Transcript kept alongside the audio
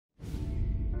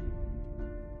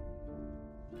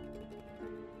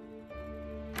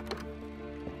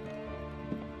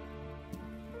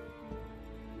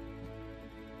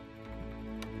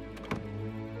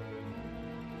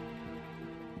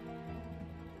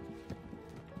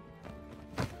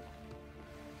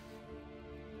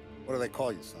What do they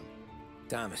call you, son?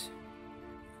 Thomas.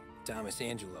 Thomas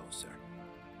Angelo, sir.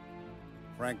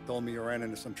 Frank told me you ran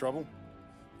into some trouble?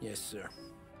 Yes, sir.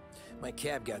 My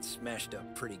cab got smashed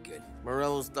up pretty good.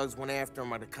 Morello's thugs went after him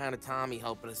by the kind of Tommy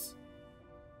helping us.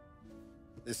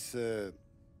 This,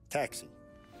 taxi.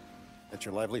 That's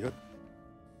your livelihood?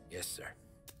 Yes, sir.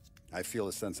 I feel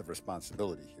a sense of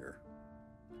responsibility here.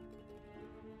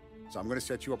 So I'm gonna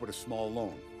set you up with a small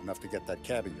loan, enough to get that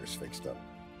cab of yours fixed up.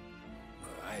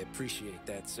 I appreciate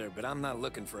that, sir, but I'm not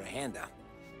looking for a handout.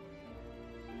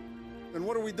 Then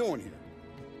what are we doing here?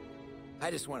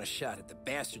 I just want a shot at the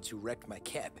bastards who wrecked my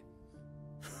cab.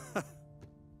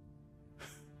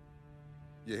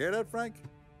 You hear that, Frank?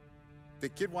 The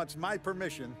kid wants my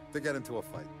permission to get into a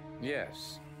fight.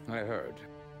 Yes, I heard.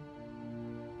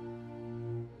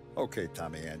 Okay,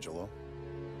 Tommy Angelo.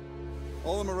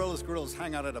 All the Morello's grills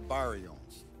hang out at a bar he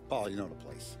owns. Paul, you know the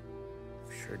place.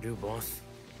 Sure do, boss.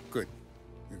 Good.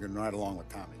 You can ride along with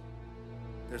Tommy.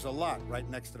 There's a lot right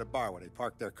next to the bar where they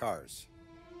park their cars.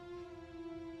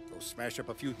 Go smash up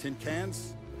a few tin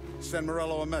cans, send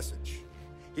Morello a message.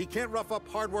 He can't rough up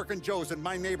hard-working Joes in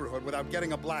my neighborhood without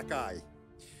getting a black eye.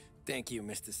 Thank you,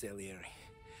 Mr. Salieri.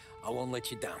 I won't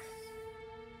let you down.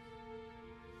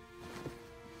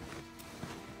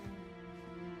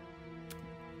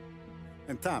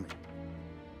 And Tommy,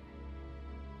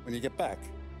 when you get back,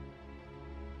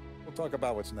 we'll talk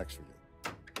about what's next for you.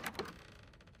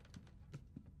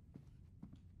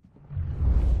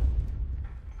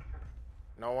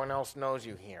 No one else knows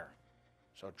you here,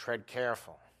 so tread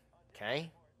careful,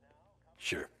 okay?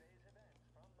 Sure.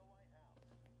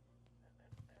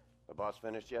 The boss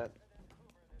finished yet?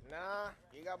 Nah,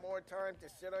 you got more time to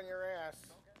sit on your ass.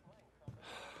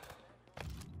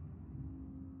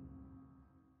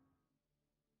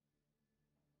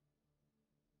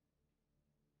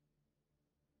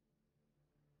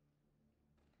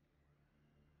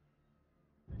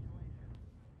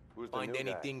 Who's the Find new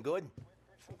anything good?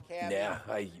 Yeah,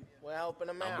 We're helping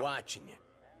him out. I'm watching you. guy?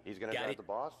 He's gonna Got drive it? the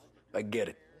boss? I get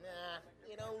it. Nah,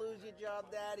 you don't lose your job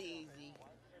that easy.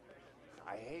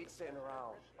 I hate sitting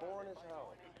around. Boring as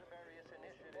hell.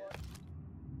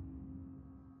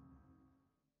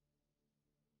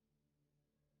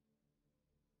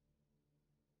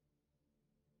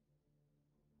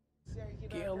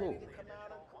 Che allora?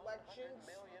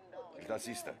 Il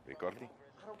tassista, ricordi?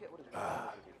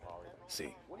 Ah,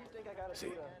 sì,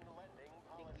 sì.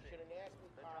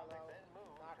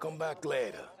 Come back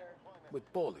later, with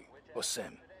Paulie or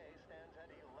Sam.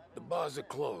 The bars are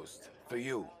closed, for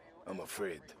you, I'm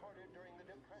afraid.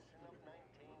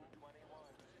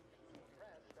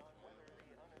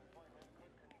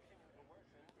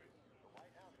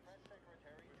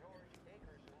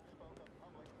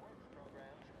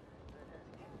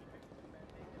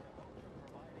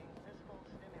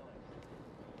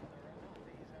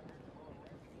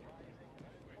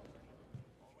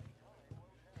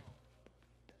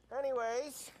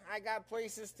 Anyways, I got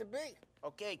places to be.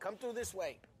 Okay, come through this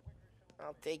way.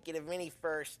 I'll take you to Vinny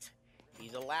first.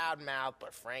 He's a loudmouth,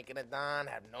 but Frank and the Don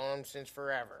have known him since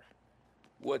forever.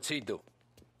 What's he do?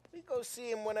 We go see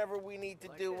him whenever we need to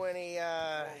do any,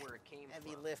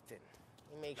 heavy lifting.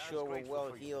 He makes sure we're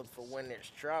well heeled for when there's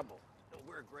trouble.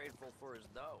 We're grateful for his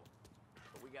dough,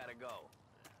 but we gotta go.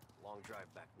 Long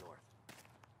drive back north.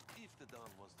 If the Don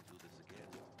wants to do this again,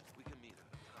 we can meet at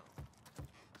a town.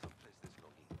 Someplace there's no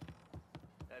heat.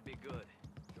 That'd be good.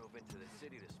 Drove into the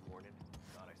city this morning.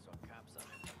 Thought I saw cops on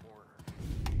that corner.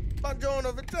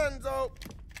 Buongiorno, Vincenzo!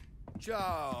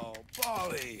 Ciao,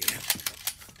 Polly.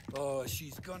 Oh,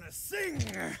 she's gonna sing.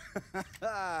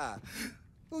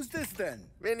 Who's this then?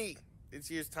 Vinny, this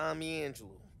here's Tommy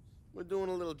Angelo. We're doing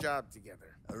a little job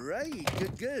together. All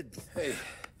right, good. Hey,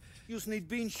 you need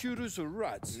bean shooters or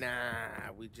rods?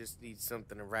 Nah, we just need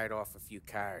something to write off a few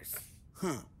cars.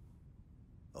 Huh.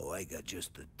 Oh, I got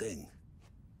just the thing.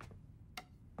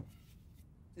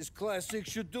 This classic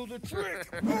should do the trick.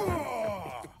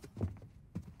 Oh!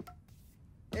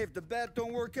 If the bat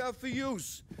don't work out for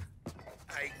use,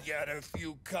 I got a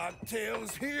few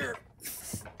cocktails here.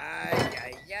 Ay,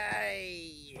 ay,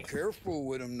 ay. Careful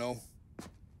with them, though.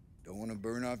 Don't want to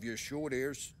burn off your short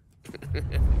hairs.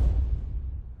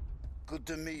 Good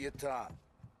to meet you, Tom.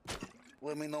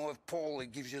 Let me know if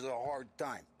Paulie gives you a hard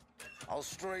time. I'll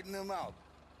straighten him out.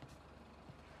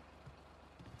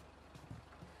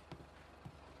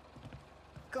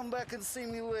 Come back and see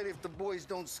me later if the boys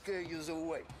don't scare you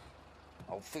away.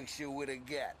 I'll fix you with a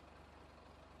gat.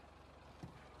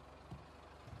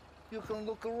 You can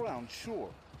look around, sure,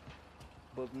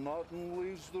 but nothing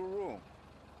leaves the room.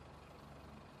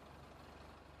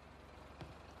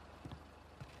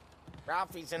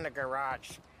 Ralphie's in the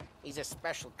garage. He's a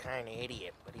special kind of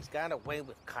idiot, but he's got a way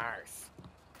with cars.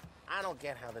 I don't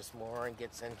get how this moron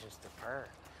gets engines to purr.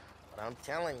 But I'm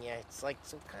telling you, it's like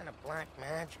some kind of black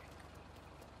magic.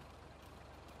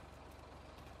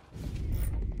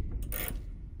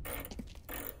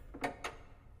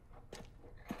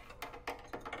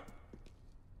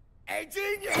 Hey,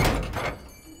 genius!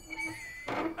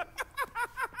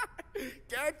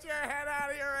 Get your head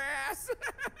out of your ass!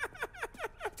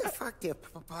 What the fuck there,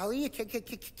 Polly? You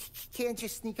can't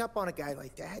just sneak up on a guy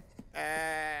like that.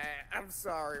 I'm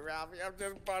sorry, Ralphie. I'm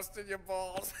just busting your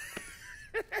balls.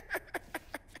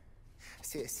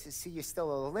 See, you're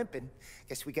still limping.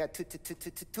 Guess we got two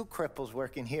cripples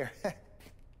working here.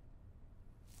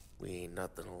 We ain't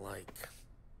nothing alike.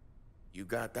 You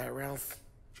got that, Ralph?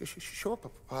 Sure,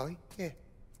 Polly. Yeah.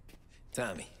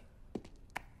 Tommy.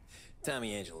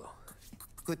 Tommy Angelo.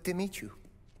 Good to meet you.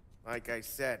 Like I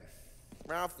said,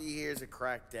 Ralphie here's a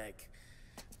cracked egg.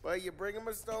 But you bring him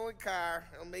a stolen car,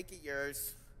 he'll make it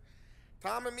yours.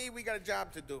 Tom and me, we got a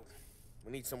job to do.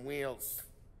 We need some wheels.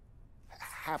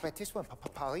 How about this one,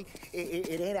 Polly?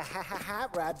 It ain't a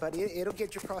hot rod, but it'll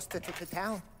get you across to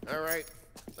town. All right,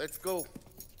 let's go.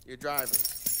 You're driving.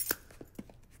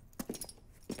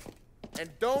 And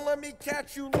don't let me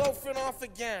catch you loafing off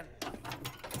again.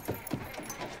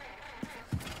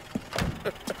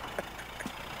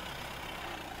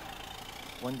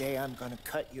 One day I'm gonna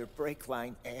cut your brake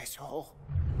line, asshole.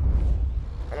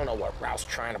 I don't know what Ralph's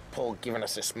trying to pull giving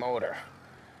us this motor.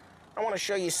 I want to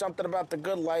show you something about the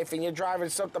good life, and you're driving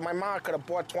something my mom could have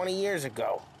bought 20 years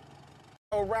ago.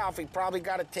 Oh, Ralph, he probably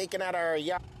got it taken out of her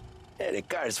yacht. Yeah, the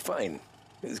car's fine.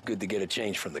 It's good to get a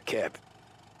change from the cab.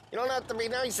 You don't have to be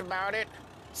nice about it.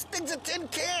 This thing's a tin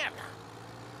can.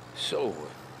 So,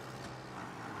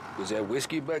 was that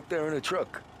whiskey back there in the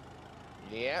truck?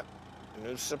 Yep,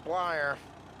 new supplier.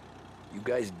 You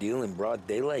guys deal in broad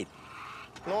daylight?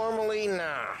 Normally,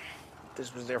 nah.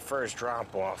 This was their first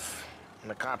drop-off. And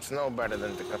the cops know better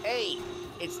than to come. Hey,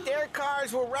 it's their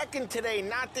cars we're wrecking today,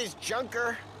 not this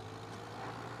junker.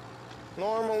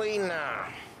 Normally, nah.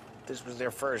 This was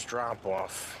their first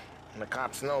drop-off. And the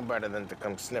cops know better than to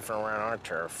come sniffing around our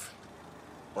turf.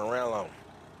 Morello,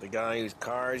 the guy whose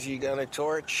cars you gonna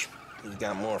torch, he's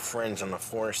got more friends on the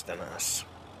force than us.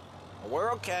 But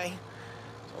we're okay,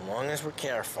 so long as we're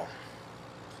careful.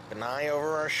 Keep an eye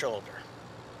over our shoulder.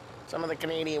 Some of the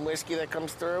Canadian whiskey that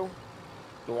comes through,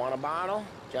 you want a bottle?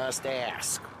 Just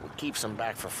ask. We keep some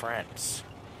back for friends.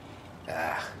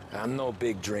 I'm no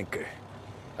big drinker.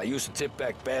 I used to tip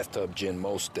back bathtub gin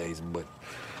most days, but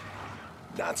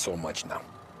not so much now.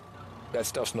 That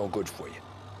stuff's no good for you.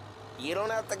 You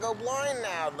don't have to go blind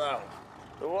now, though.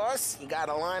 To us, you got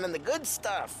a line on the good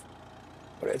stuff.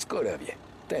 But that's good of you.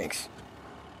 Thanks.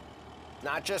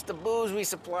 Not just the booze we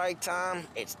supply, Tom.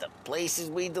 It's the places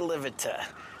we deliver to.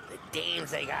 The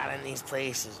dames they got in these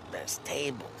places. Best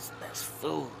tables, best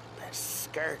food, best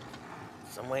skirt.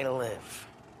 Some way to live.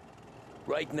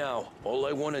 Right now, all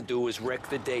I want to do is wreck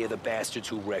the day of the bastards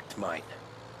who wrecked mine.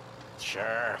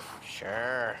 Sure.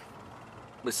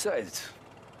 Besides,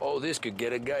 all this could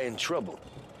get a guy in trouble.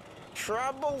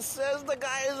 Trouble says the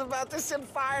guy is about to set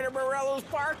fire to Morello's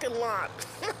parking lot.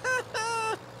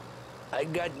 I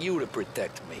got you to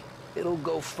protect me. It'll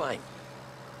go fine.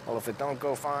 Well, if it don't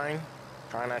go fine,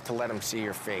 try not to let them see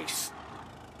your face.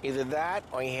 Either that,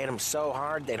 or you hit them so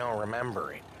hard they don't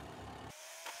remember it.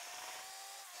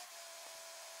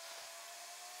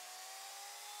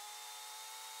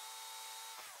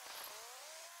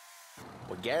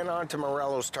 We're getting onto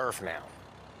Morello's turf now.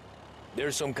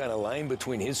 There's some kind of line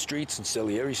between his streets and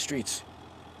Salieri's streets?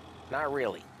 Not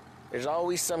really. There's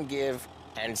always some give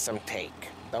and some take.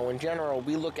 Though in general,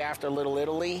 we look after Little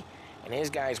Italy, and his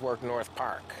guys work North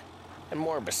Park. And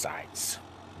more besides.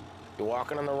 You're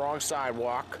walking on the wrong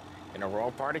sidewalk, in the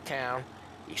wrong part of town,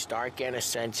 you start getting a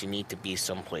sense you need to be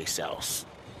someplace else.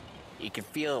 You can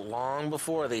feel it long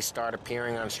before they start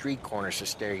appearing on street corners to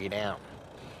stare you down.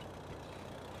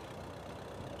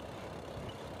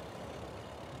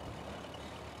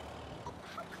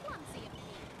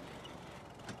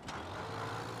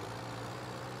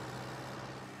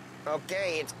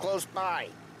 Okay, it's close by.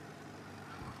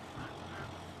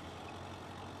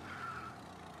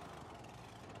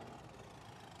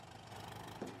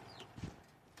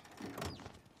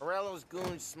 Morello's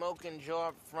goons smoke and jaw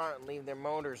up front and leave their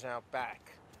motors out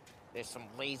back. There's some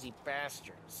lazy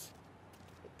bastards.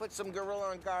 They put some gorilla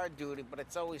on guard duty, but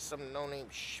it's always some no-name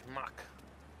schmuck.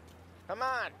 Come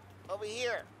on, over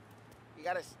here. You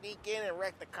gotta sneak in and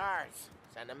wreck the cars.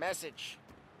 Send a message.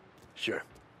 Sure.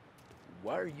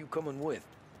 Why are you coming with?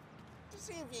 To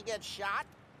see if you get shot.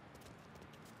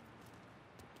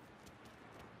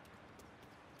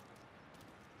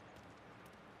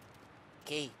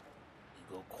 Lucky.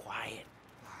 You go quiet.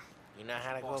 You know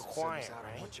how to go quiet,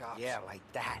 right? Yeah, like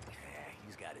that. Yeah,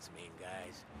 he's got his main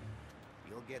guys.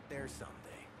 You'll get there someday.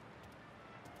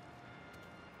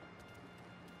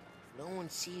 If no one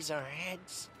sees our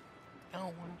heads, no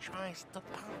one tries to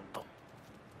pop them.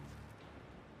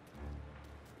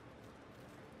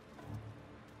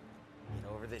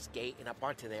 Get over this gate and up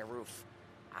onto their roof.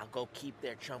 I'll go keep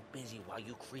their chump busy while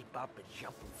you creep up and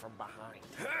jump him from behind.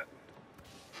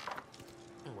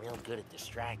 I'm real good at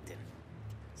distracting.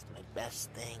 It's my best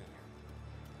thing.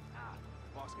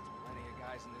 Boss gets plenty of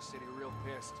guys in this city real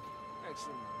pissed. Makes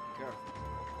them careful.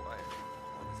 Quiet.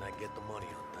 As long as I get the money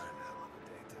on time, I'll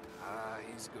take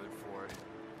it. He's good for it.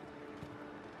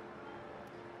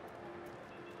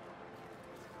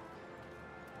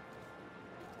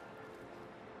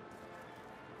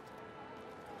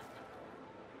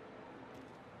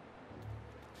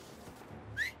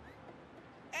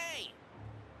 Hey!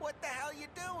 What the hell you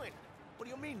doing? What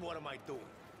do you mean, what am I doing?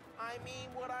 I mean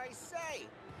what I say.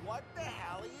 What the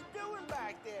hell are you doing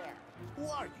back there? Who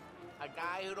are you? A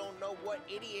guy who don't know what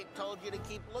idiot told you to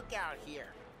keep lookout here.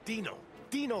 Dino.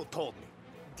 Dino told me.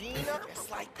 Dino?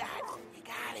 Just like that. You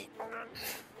got it.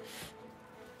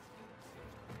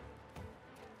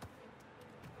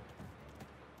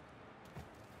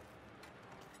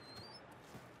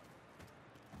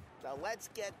 Now let's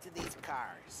get to these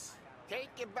cars. Take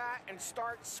your bat and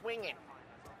start swinging.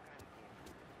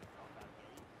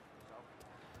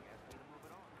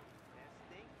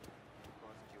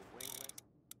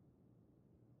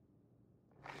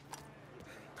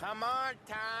 Come on,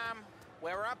 Tom.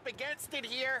 We're up against it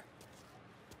here.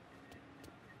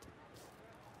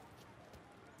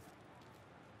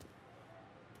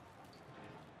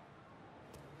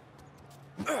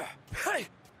 Hey!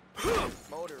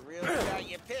 Motor really got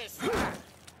you pissed.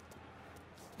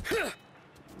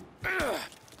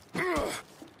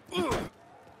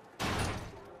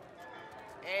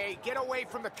 Hey, get away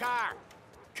from the car!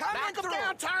 Knock him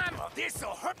down, Tom!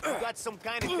 This'll hurt. You got some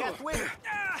kind of death wish?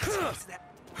 What's that?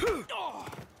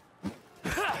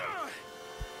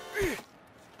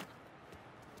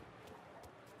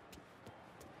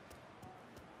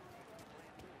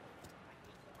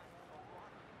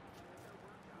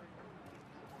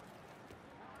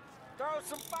 Throw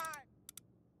some fire!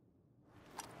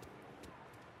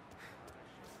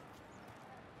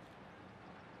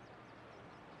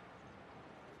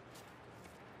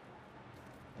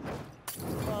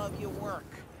 Love your work.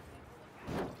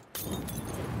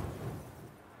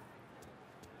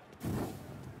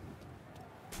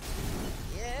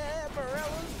 Yeah,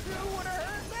 Morello's crew would have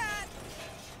heard that.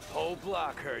 Whole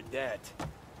block heard that.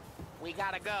 We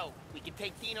gotta go. We can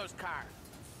take Dino's car.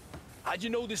 How'd you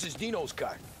know this is Dino's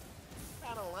car?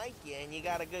 I don't like you and you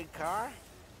got a good car.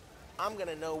 I'm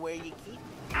gonna know where you keep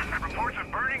it. Reports of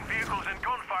burning vehicles and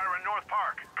gunfire in North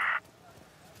Park.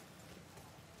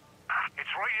 It's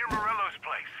right near Morello's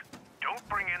place. Don't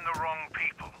bring in the wrong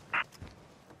people.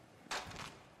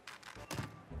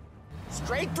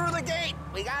 Straight through the gate.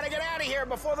 We gotta get out of here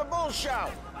before the bull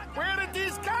show. Where did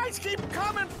these guys keep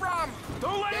coming from?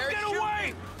 Don't let him get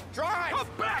away! Drive! Come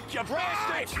back, you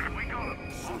bastards! We got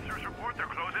them. Officers report they're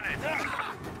closing in.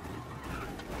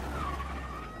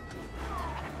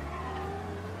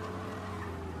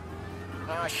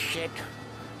 Oh, shit.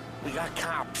 We got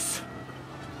cops.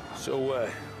 So,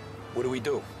 what do we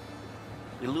do?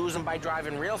 We lose them by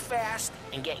driving real fast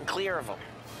and getting clear of them.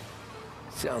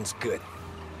 Sounds good.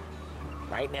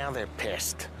 Right now, they're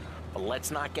pissed. But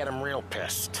let's not get them real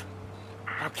pissed.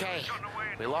 Okay,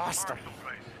 we lost them.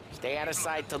 Stay out of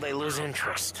sight till they lose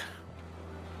interest.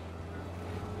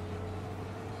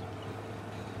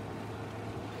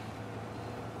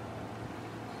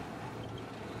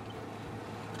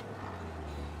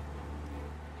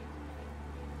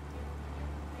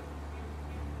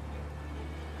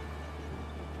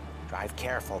 Drive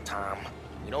careful, Tom.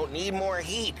 You don't need more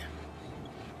heat.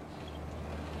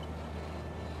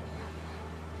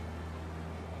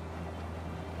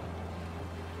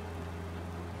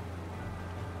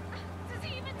 Does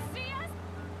he even see us?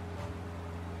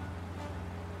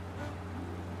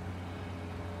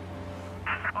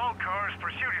 All cars,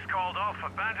 pursuit is called off.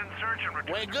 Abandoned search and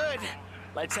return. We're good.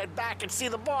 Let's head back and see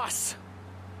the boss.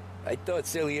 I thought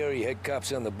Salieri had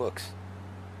cops on the books.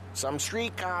 Some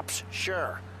street cops,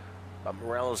 sure. But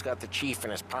Morello's got the chief in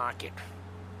his pocket.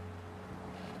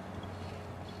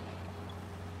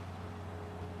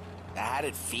 How'd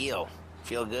it feel?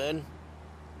 Feel good?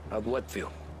 How'd what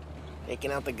feel?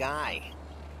 Taking out the guy.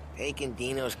 Taking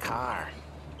Dino's car.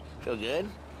 Feel good?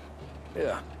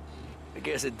 Yeah, I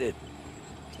guess it did.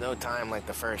 There's no time like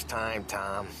the first time,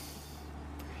 Tom.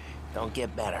 Don't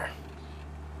get better.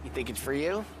 You think it's for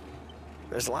you?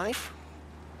 This life?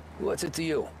 What's it to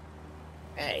you?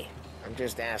 Hey, I'm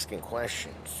just asking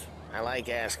questions. I like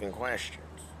asking questions.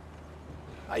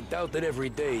 I doubt that every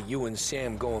day you and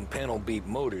Sam go and panel beat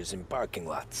motors in parking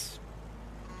lots.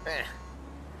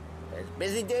 There's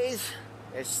busy days,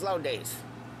 there's slow days.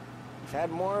 You've had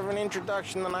more of an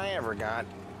introduction than I ever got.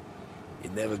 You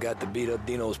never got to beat up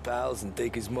Dino's pals and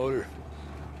take his motor?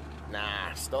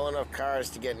 Nah, stole enough cars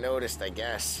to get noticed, I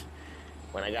guess.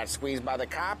 When I got squeezed by the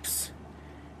cops,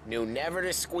 knew never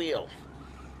to squeal.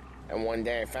 And one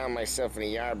day I found myself in a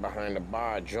yard behind a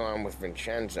bar drawing with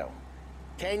Vincenzo.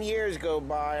 10 years go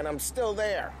by and I'm still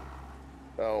there.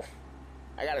 So,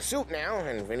 I got a suit now,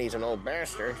 and Vinny's an old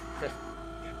bastard.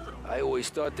 I always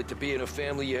thought that to be in a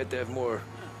family you had to have more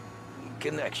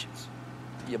connections.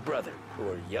 Your brother,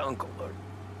 or your uncle, or...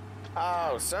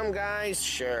 Oh, some guys,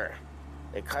 sure.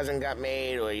 Their cousin got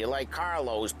made, or you like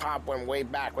Carlo's, Pop went way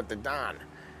back with the Don.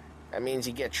 That means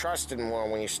you get trusted more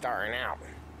when you're starting out.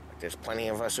 But there's plenty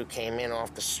of us who came in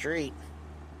off the street.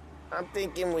 I'm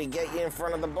thinking we get you in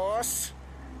front of the boss,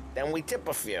 then we tip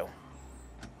a few.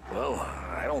 Well,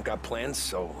 I don't got plans,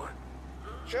 so...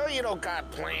 Sure you don't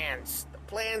got plans. The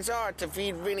plans are to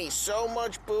feed Vinny so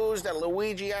much booze that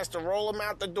Luigi has to roll him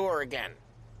out the door again.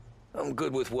 I'm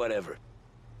good with whatever.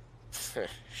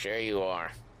 Sure you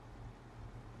are.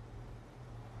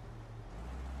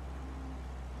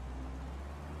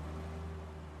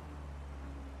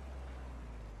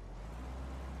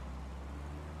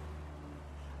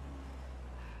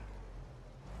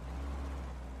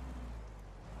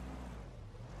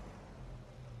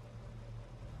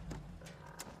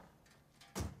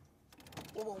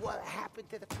 Well, what happened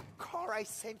to the car I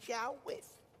sent you out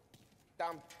with?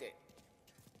 Dumped it.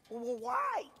 Well,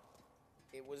 why?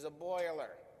 It was a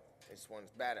boiler. This one's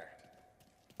better.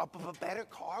 A better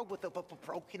car with a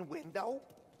broken window?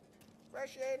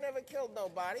 Fresh air never killed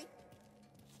nobody.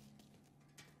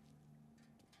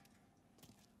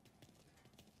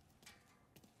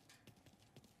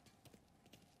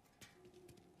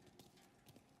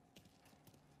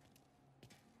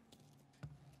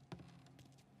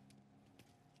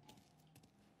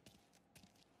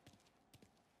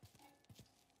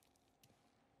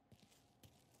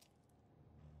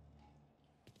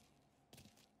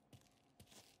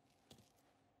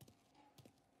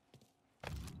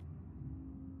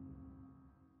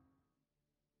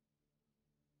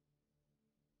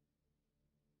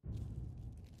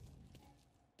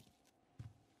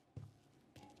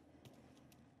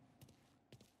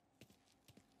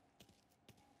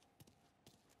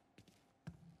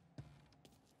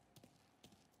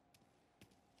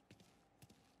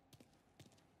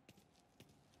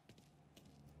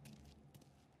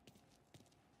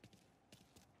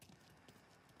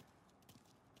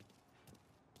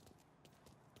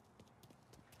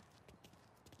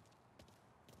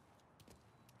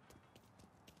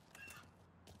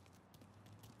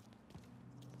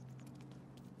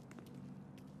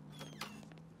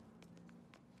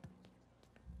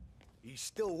 He's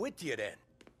still with you, then?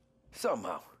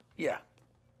 Somehow, yeah.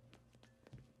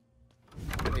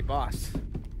 Hey, boss.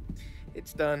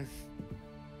 It's done.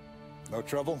 No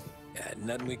trouble?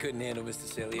 Nothing we couldn't handle,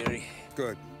 Mr. Salieri.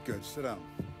 Good, good. Sit down.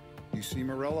 You see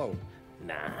Morello?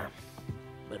 Nah.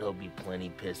 But he'll be plenty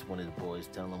pissed when his boys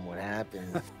tell him what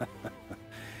happened.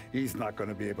 He's not going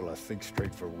to be able to think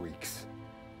straight for weeks.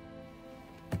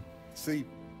 See,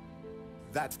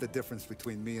 that's the difference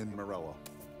between me and Morello.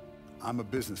 I'm a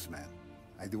businessman.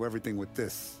 I do everything with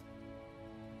this.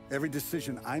 Every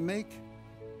decision I make,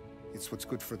 it's what's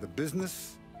good for the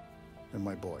business and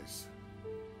my boys.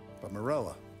 But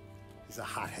Morello, he's a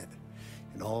hothead.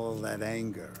 And all that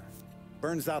anger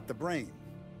burns out the brain.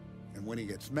 And when he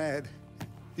gets mad,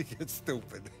 he gets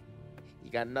stupid.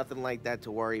 You got nothing like that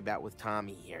to worry about with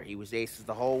Tommy here. He was aces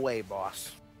the whole way,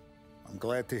 boss. I'm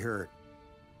glad to hear it.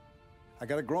 I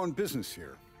got a growing business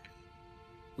here.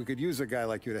 We could use a guy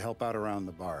like you to help out around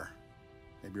the bar.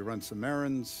 Maybe run some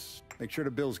errands, make sure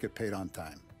the bills get paid on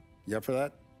time. You up for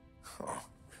that? Oh,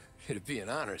 it'd be an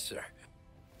honor, sir.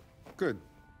 Good.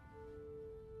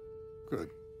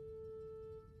 Good.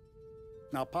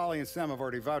 Now, Polly and Sam have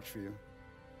already vouched for you.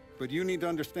 But you need to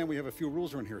understand we have a few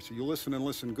rules around here, so you listen and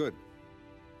listen good.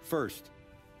 First,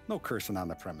 no cursing on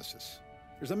the premises.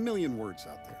 There's a million words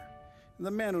out there. And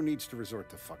the man who needs to resort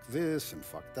to fuck this and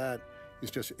fuck that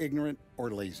is just ignorant or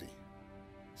lazy.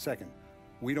 Second,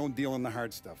 we don't deal in the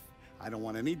hard stuff. I don't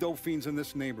want any dope fiends in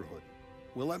this neighborhood.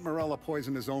 We'll let Morello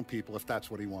poison his own people if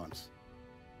that's what he wants.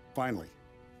 Finally,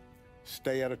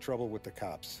 stay out of trouble with the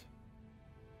cops.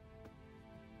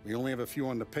 We only have a few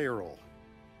on the payroll.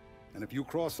 And if you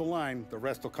cross the line, the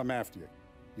rest will come after you.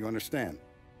 You understand?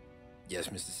 Yes,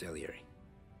 Mr. Salieri.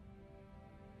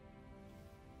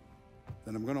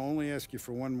 Then I'm gonna only ask you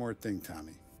for one more thing,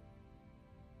 Tommy.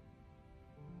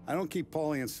 I don't keep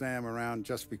Paulie and Sam around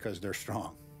just because they're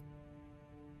strong.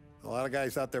 A lot of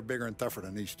guys out there bigger and tougher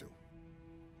than these two.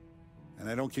 And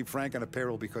I don't keep Frank on a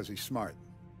payroll because he's smart.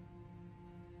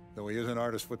 Though he is an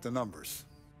artist with the numbers.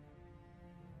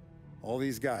 All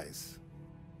these guys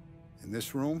in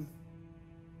this room,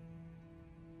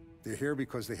 they're here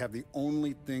because they have the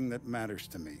only thing that matters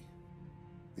to me.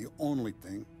 The only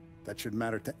thing that should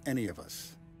matter to any of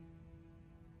us.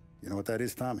 You know what that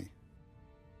is, Tommy?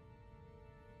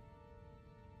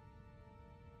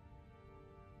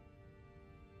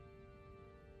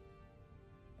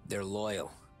 They're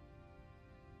loyal.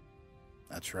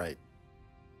 That's right.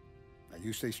 Now,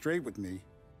 you stay straight with me,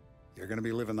 you're gonna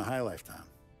be living the high life, Tom.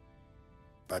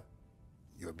 But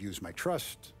you abuse my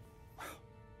trust.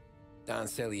 Don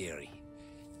Salieri,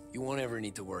 you won't ever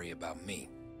need to worry about me.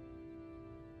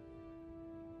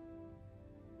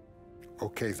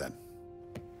 Okay, then.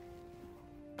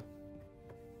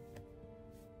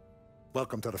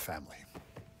 Welcome to the family.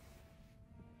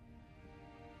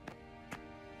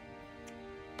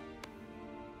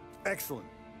 Excellent.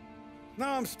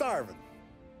 Now I'm starving.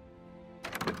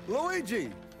 Luigi,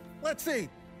 let's eat.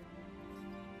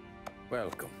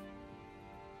 Welcome.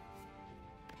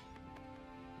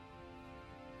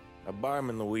 Our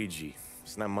barman Luigi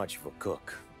is not much of a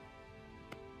cook.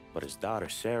 But his daughter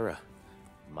Sarah,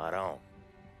 Maron.